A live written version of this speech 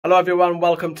Hello everyone,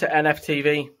 welcome to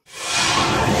NFTV.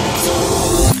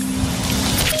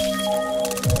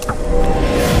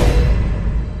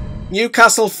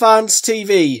 Newcastle Fans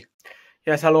TV.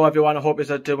 Yes, hello everyone, I hope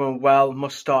you're doing well.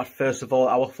 Must start first of all,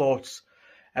 our thoughts,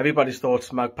 everybody's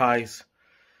thoughts, Magpies.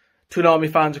 Toon Army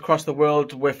fans across the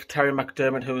world with Terry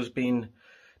McDermott, who has been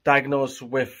diagnosed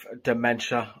with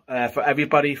dementia. For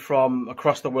everybody from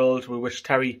across the world, we wish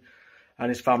Terry and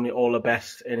his family all the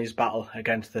best in his battle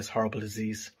against this horrible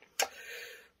disease.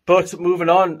 But moving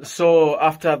on, so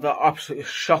after the absolutely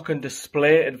shocking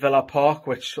display at Villa Park,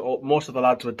 which most of the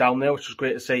lads were down there, which was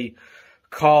great to see.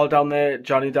 Carl down there,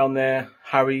 Johnny down there,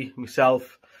 Harry,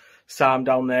 myself, Sam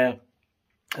down there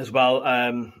as well.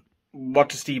 What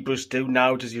does Steve Bruce do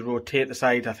now? Does he rotate the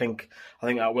side? I think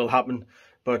that will happen.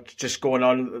 But just going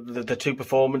on, the two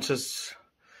performances,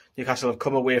 Newcastle have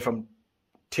come away from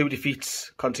 2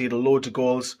 defeats, conceded loads of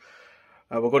goals.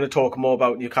 We're going to talk more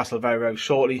about Newcastle very, very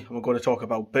shortly. And we're going to talk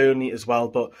about Burnley as well.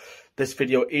 But this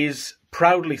video is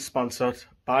proudly sponsored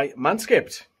by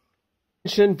Manscaped.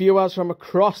 Viewers from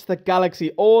across the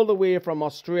galaxy, all the way from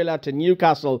Australia to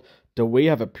Newcastle, do we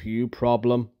have a pube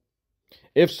problem?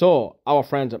 If so, our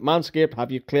friends at Manscaped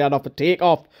have you cleared off a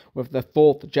takeoff with the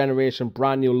 4th generation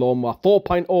brand new lawnmower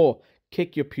 4.0.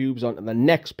 Kick your pubes onto the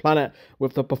next planet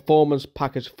with the Performance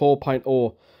Package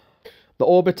 4.0. The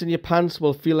orbits in your pants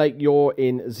will feel like you're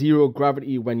in zero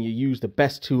gravity when you use the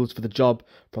best tools for the job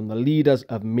from the leaders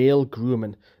of male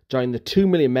grooming. Join the 2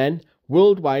 million men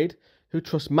worldwide who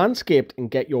trust Manscaped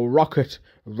and get your rocket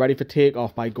ready for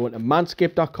takeoff by going to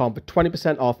manscaped.com for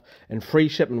 20% off and free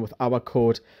shipping with our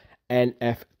code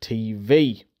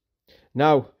NFTV.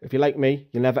 Now, if you're like me,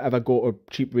 you'll never ever go to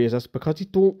cheap razors because you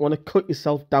don't want to cut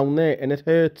yourself down there and it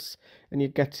hurts and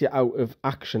it gets you out of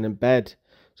action in bed.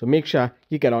 So make sure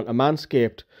you get on to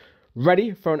Manscaped.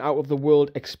 Ready for an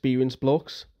out-of-the-world experience,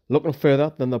 blokes? Looking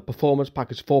further than the Performance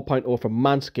Package 4.0 from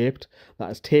Manscaped that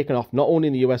has taken off not only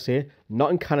in the USA,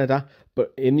 not in Canada,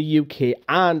 but in the UK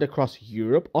and across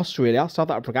Europe, Australia,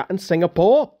 South Africa and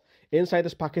Singapore. Inside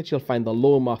this package, you'll find the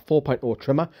Lawnmower 4.0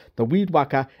 trimmer, the Weed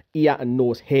Whacker ear and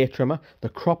nose hair trimmer, the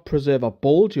Crop Preserver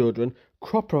ball deodorant,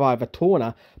 Crop Reviver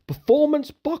toner,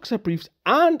 performance boxer briefs,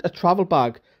 and a travel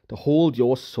bag to hold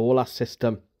your solar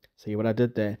system. See what I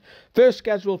did there? First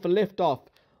scheduled for liftoff,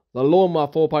 the Lawnmower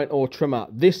 4.0 trimmer.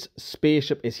 This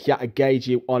spaceship is here to guide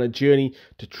you on a journey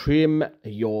to trim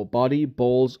your body,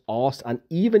 balls, arse, and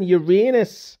even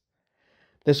Uranus.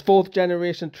 This 4th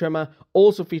generation trimmer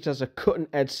also features a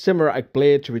cutting-edge Simeratic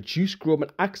blade to reduce grooming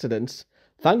accidents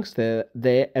thanks to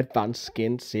their advanced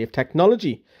skin-safe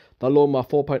technology. The Lawnmower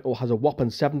 4.0 has a whopping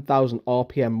 7,000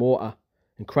 RPM motor.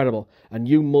 Incredible. A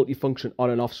new multifunction on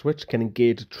and off switch can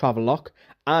engage travel lock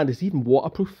and is even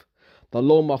waterproof. The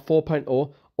Lawnmower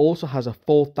 4.0 also has a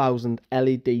 4,000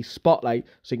 LED spotlight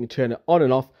so you can turn it on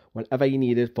and off whenever you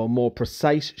need it for a more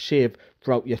precise shave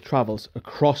throughout your travels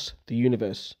across the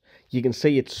universe. You can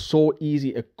see it's so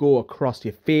easy to go across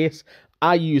your face.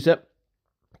 I use it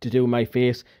to do my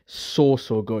face. So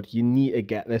good. You need to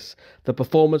get this. The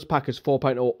Performance Package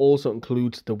 4.0 also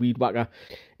includes the Weed Whacker.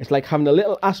 It's like having a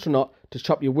little astronaut to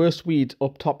chop your worst weeds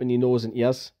up top in your nose and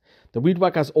ears. The Weed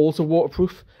Whacker is also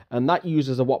waterproof, and that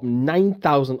uses a whopping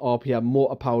 9,000 RPM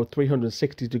motor-powered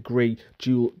 360-degree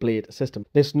dual blade system.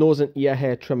 This nose and ear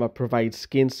hair trimmer provides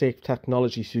skin-safe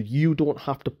technology so you don't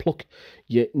have to pluck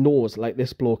your nose like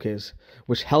this bloke is,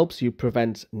 which helps you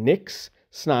prevent nicks,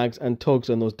 snags and tugs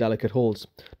on those delicate holes.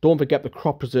 Don't forget the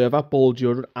Crop Preserver, ball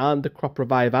deodorant and the Crop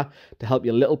Reviver to help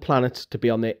your little planets to be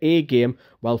on their A game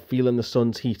while feeling the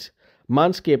sun's heat.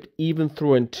 Manscaped even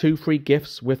threw in 2 free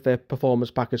gifts with their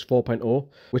Performance Package 4.0,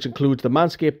 which includes the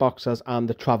Manscaped boxers and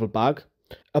the travel bag.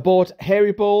 I bought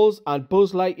Hairy Balls and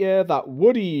Buzz Lightyear that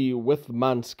Woody with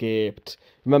Manscaped.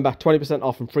 Remember, 20%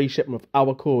 off and free shipping with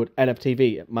our code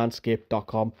NFTV at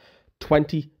manscaped.com.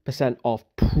 20% off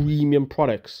premium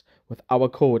products with our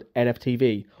code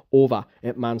NFTV over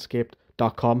at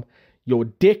manscaped.com. Your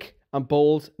dick and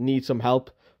balls need some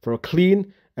help. For a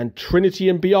clean and Trinity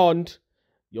and beyond,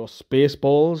 your space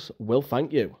balls will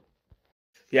thank you.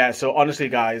 Yeah, so honestly,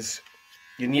 guys,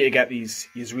 you need to get these.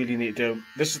 You really need to do.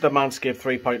 This is the Manscaped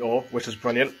 3.0, which is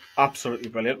brilliant. Absolutely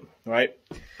brilliant, right?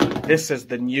 This is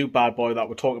the new bad boy that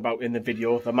we're talking about in the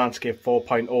video, the Manscaped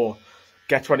 4.0.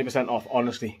 Get 20% off,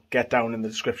 honestly. Get down in the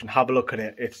description. Have a look at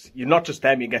it. You're not just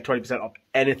them, you get 20% off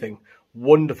anything.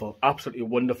 Wonderful. Absolutely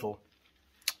wonderful.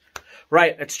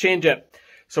 Right, let's change it.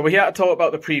 So we're here to talk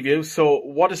about the preview. So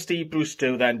what does Steve Bruce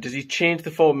do then? Does he change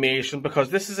the formation? Because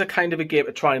this is a kind of a game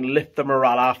to try and lift the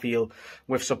morale, I feel,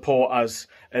 with supporters.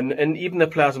 And even the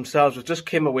players themselves, who just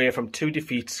came away from 2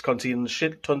 defeats, conceding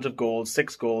shit tons of goals,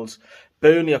 6 goals,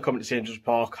 Burnley are coming to St James's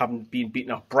Park, having been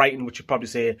beaten off Brighton, which you'd probably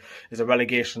say is a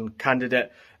relegation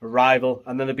candidate, a rival,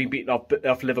 and then they've been beaten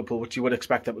off Liverpool, which you would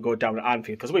expect them to go down at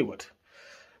Anfield, because we would.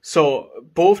 So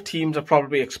both teams are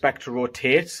probably expect to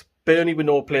rotate. Burnley we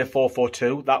know play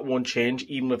 4-4-2. That won't change,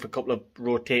 even with a couple of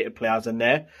rotated players in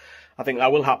there. I think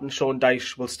that will happen. Sean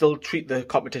Dyche will still treat the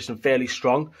competition fairly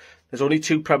strong. There's only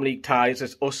 2 Premier League ties.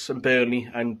 It's us and Burnley,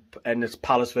 and it's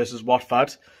Palace versus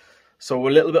Watford. So we're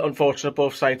a little bit unfortunate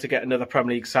both sides to get another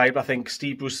Premier League side. But I think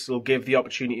Steve Bruce will give the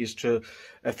opportunities to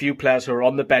a few players who are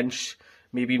on the bench.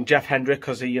 Maybe even Jeff Hendrick,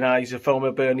 because he's a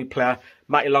former Burnley player.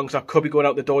 Matty Longstaff could be going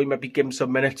out the door. He might be given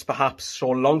some minutes, perhaps.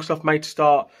 Sean Longstaff might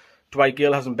start. Dwight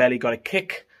Gale hasn't barely got a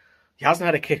kick. He hasn't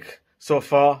had a kick so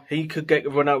far. He could get a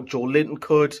run out. Joe Linton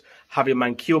could. Javier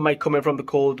Manquillo might come in from the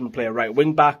cold and play a right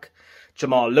wing back.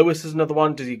 Jamal Lewis is another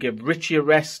one. Does he give Richie a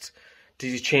rest?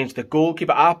 Does he change the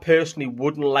goalkeeper? I personally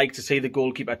wouldn't like to see the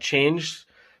goalkeeper changed,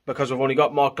 because we've only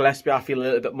got Mark Gillespie. I feel a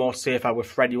little bit more safer with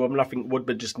Freddie Woodman. I think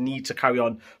Woodman just needs to carry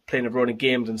on playing a run of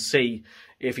games and see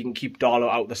if he can keep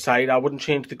Darlow out the side. I wouldn't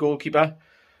change the goalkeeper.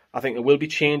 I think there will be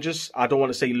changes. I don't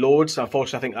want to see loads.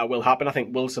 Unfortunately, I think that will happen. I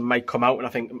think Wilson might come out, and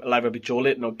I think it'll either be Joe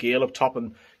Linton or Gale up top,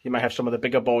 and you might have some of the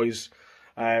bigger boys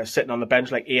sitting on the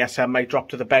bench, like ASM might drop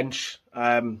to the bench.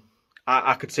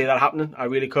 I could see that happening. I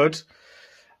really could.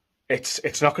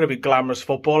 It's not going to be glamorous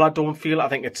football, I don't feel. I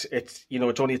think it's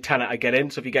only a tenner to get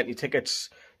in, so if you get your tickets,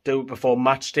 do it before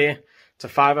match day. It's a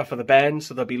 £5 for the band,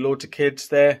 so there'll be loads of kids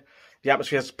there. The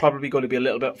atmosphere is probably going to be a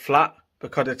little bit flat,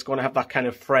 because it's going to have that kind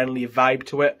of friendly vibe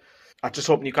to it. I just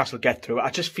hope Newcastle get through it. I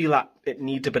just feel that it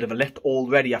needs a bit of a lift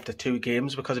already after 2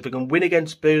 games, because if we can win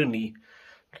against Burnley,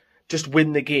 just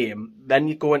win the game, then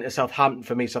you go into Southampton.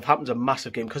 For me, Southampton's a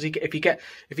massive game, because if you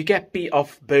get beat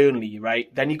off Burnley,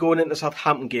 right, then you're going into the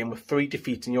Southampton game with 3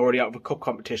 defeats and you're already out of a cup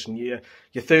competition. You're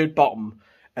third bottom,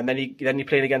 and then you're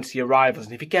playing against your rivals.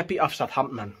 And if you get beat off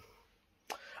Southampton, man,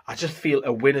 I just feel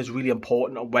a win is really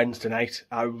important on Wednesday night.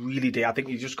 I really do. I think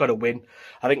you just got to win.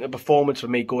 I think the performance for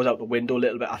me goes out the window a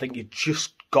little bit. I think you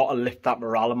just got to lift that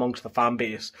morale amongst the fan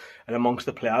base and amongst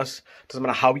the players. Doesn't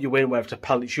matter how you win, whether it's a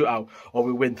penalty shootout or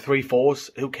we win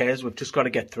 3-4s. Who cares? We've just got to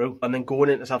get through. And then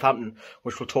going into Southampton,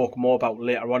 which we'll talk more about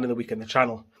later on in the week in the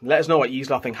channel. Let us know what you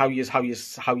think. How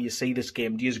you see this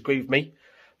game. Do you agree with me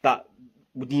that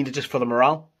we need it just for the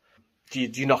morale? Do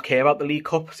you not care about the League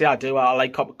Cup? See, I do. I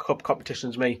like cup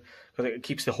competitions, me, because it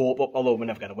keeps the hope up. Although we're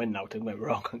never going to win now, don't get me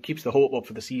wrong. It keeps the hope up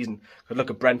for the season. Because look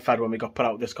at Brentford when we got put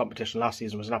out of this competition last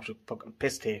season. It was an absolute fucking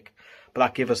piss take. But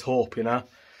that gave us hope, you know.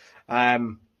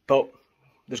 But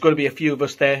there's going to be a few of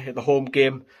us there at the home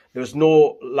game. There was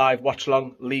no live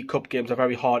watch-along. League Cup games are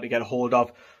very hard to get a hold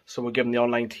of. So we're giving the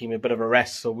online team a bit of a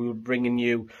rest. So we were bringing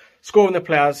you scoring the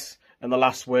players and the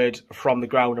last word from the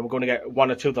ground, and we're going to get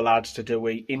 1 or 2 of the lads to do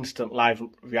a instant live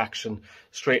reaction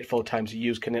straight full time, so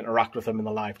you can interact with them in the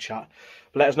live chat.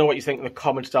 But let us know what you think in the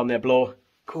comments down there below.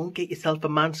 Go and get yourself a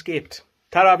Manscaped.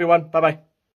 Ta-ra everyone, bye bye.